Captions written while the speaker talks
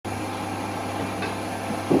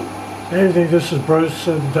Evening, this is Bruce,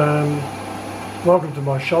 and welcome to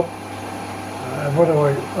my shop.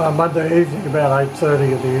 Monday evening, about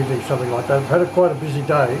 8:30 in the evening, something like that. I've had quite a busy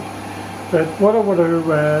day, but what I want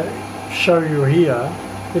to show you here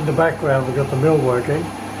in the background, we've got the mill working,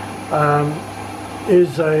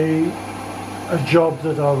 is a job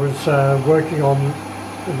that I was working on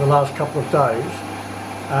in the last couple of days,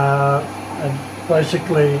 and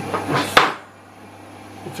basically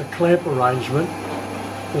it's a clamp arrangement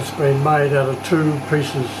that's been made out of two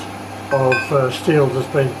pieces of steel that's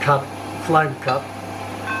been cut, flame cut.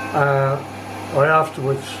 I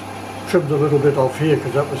afterwards trimmed a little bit off here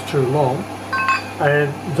because that was too long,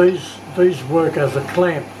 and these work as a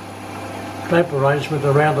clamp arrangement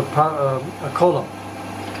around a column.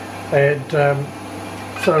 And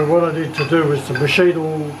so what I need to do is to machine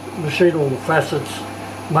all the facets,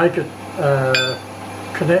 make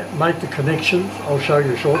the connections. I'll show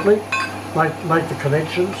you shortly. Make the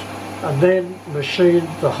connections, and then machine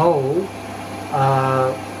the hole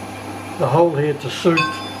here to suit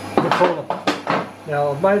the column.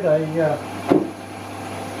 Now I've made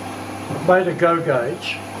a go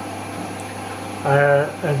gauge,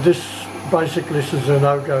 and this is a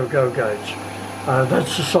no-go gauge.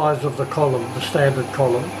 That's the size of the column, the standard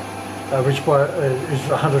column, which is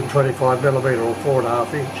 125 millimetre or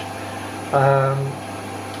 4.5 inch.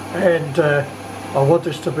 I want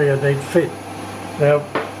this to be a neat fit. Now,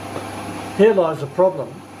 here lies a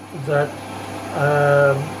problem that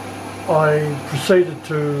I proceeded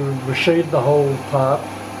to machine the whole part,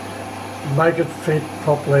 make it fit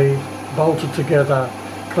properly, bolt it together,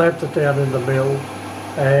 clamped it down in the mill,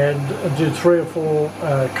 and did 3 or 4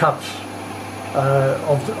 cuts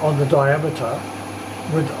on the diameter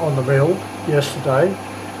on the mill yesterday.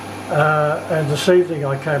 And this evening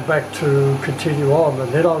I came back to continue on,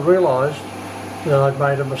 and then I realised that I'd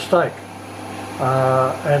made a mistake,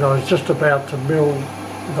 and I was just about to mill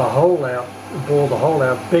the hole out, bore the hole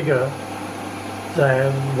out bigger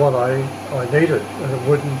than what I needed, and it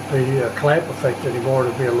wouldn't be a clamp effect anymore,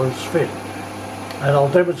 it'd be a loose fit. And I'll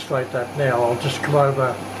demonstrate that now. I'll just come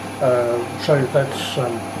over, show you that's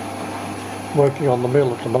working on the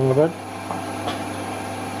mill at the moment.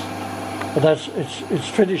 But it's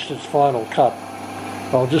finished its final cut.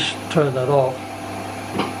 I'll just turn that off.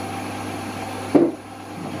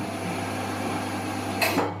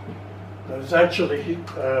 There's actually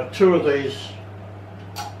 2 of these.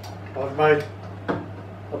 I've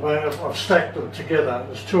stacked them together.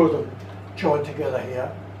 There's 2 of them joined together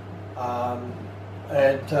here, and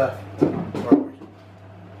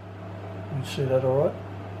you see that all right?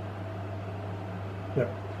 Yep.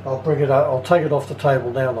 I'll take it off the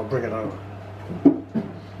table now and I'll bring it over.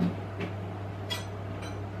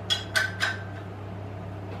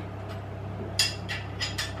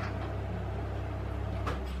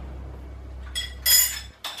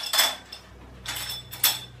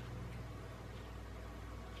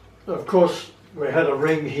 Of course, we had a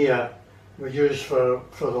ring here we used for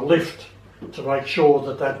the lift to make sure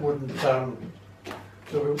that wouldn't be pulled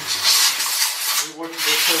through.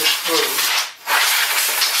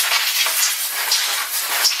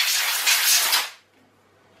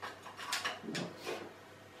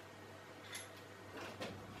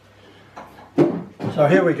 So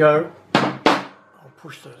here we go. I'll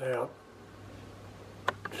push that out.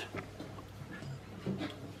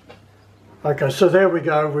 Okay, so there we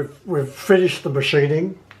go. We've finished the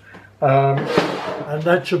machining, and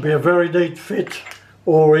that should be a very neat fit,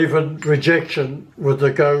 or even rejection with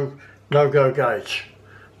the no-go gauge.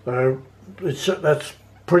 So that's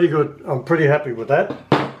pretty good. I'm pretty happy with that.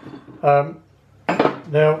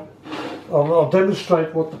 Now I'll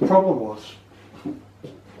demonstrate what the problem was.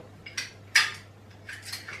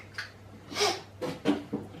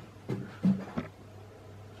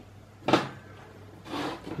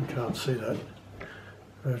 Can't see that.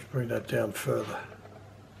 Let's bring that down further.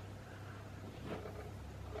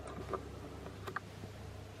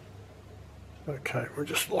 Okay, we'll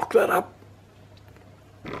just lock that up.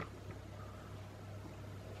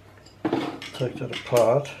 Take that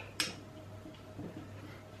apart.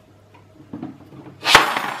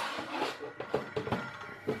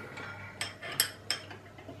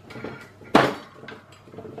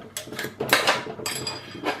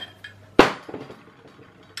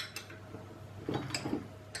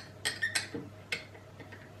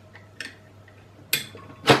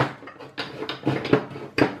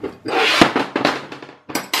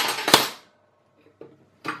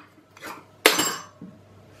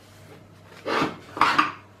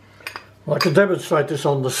 I can demonstrate this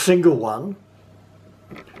on the single one.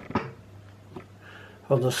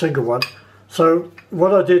 So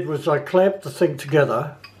what I did was I clamped the thing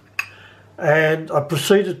together and I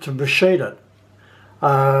proceeded to machine it.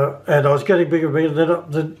 And I was getting bigger and bigger.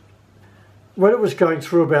 Then when it was going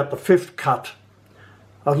through about the 5th cut,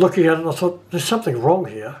 I was looking at it and I thought, there's something wrong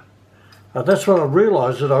here. And that's when I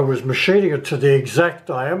realised that I was machining it to the exact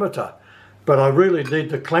diameter, but I really need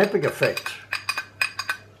the clamping effect.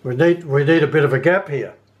 We need a bit of a gap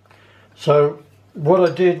here. So what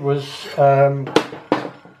I did was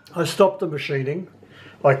I stopped the machining.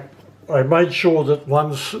 I made sure that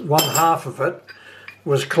one half of it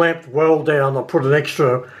was clamped well down. I put an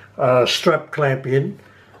extra strap clamp in,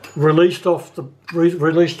 released off the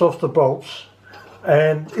bolts,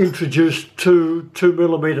 and introduced two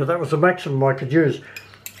 2mm. That was the maximum I could use.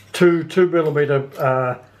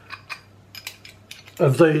 2mm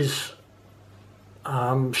of these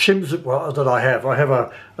shims that I have. I have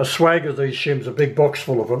a swag of these shims, a big box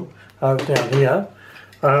full of them down here,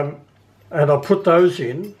 and I put those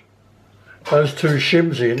in, those 2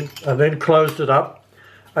 shims in, and then closed it up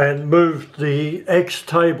and moved the X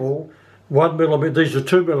table 1mm. These are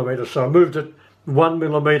 2mm, so I moved it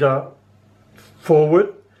 1mm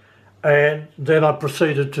forward, and then I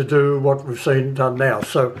proceeded to do what we've seen done now.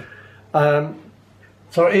 So,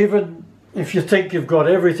 so even if you think you've got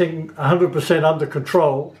everything 100% under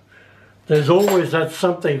control, there's always that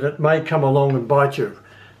something that may come along and bite you.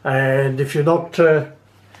 And if you're not,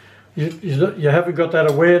 you haven't got that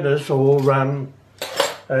awareness, or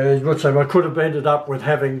what's I could have ended up with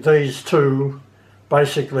having these two,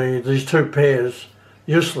 basically these 2 pairs,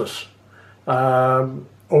 useless.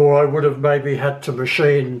 Or I would have maybe had to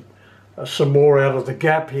machine some more out of the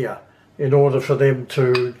gap here in order for them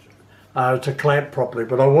to clamp properly.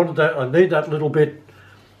 But I wanted that. I need that little bit,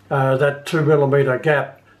 that 2mm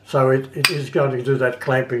gap, so it is going to do that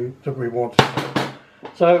clamping that we want.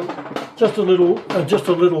 So just a little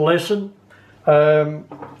lesson.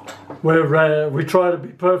 We try to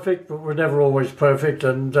be perfect, but we're never always perfect,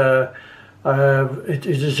 and it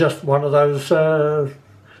is just one of those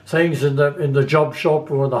things in the job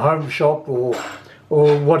shop or in the home shop or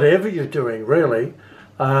whatever you're doing, really.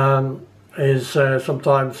 Is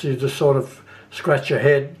sometimes you just sort of scratch your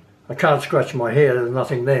head. I can't scratch my hair, there's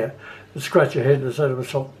nothing there. You scratch your head and say to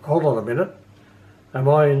myself, hold on a minute, am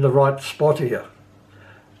I in the right spot here?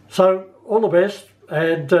 So all the best,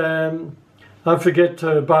 and don't forget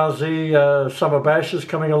Barzy Summer Bash is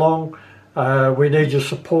coming along. We need your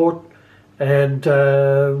support, and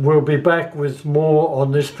we'll be back with more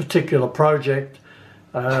on this particular project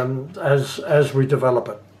as we develop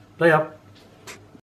it. See ya.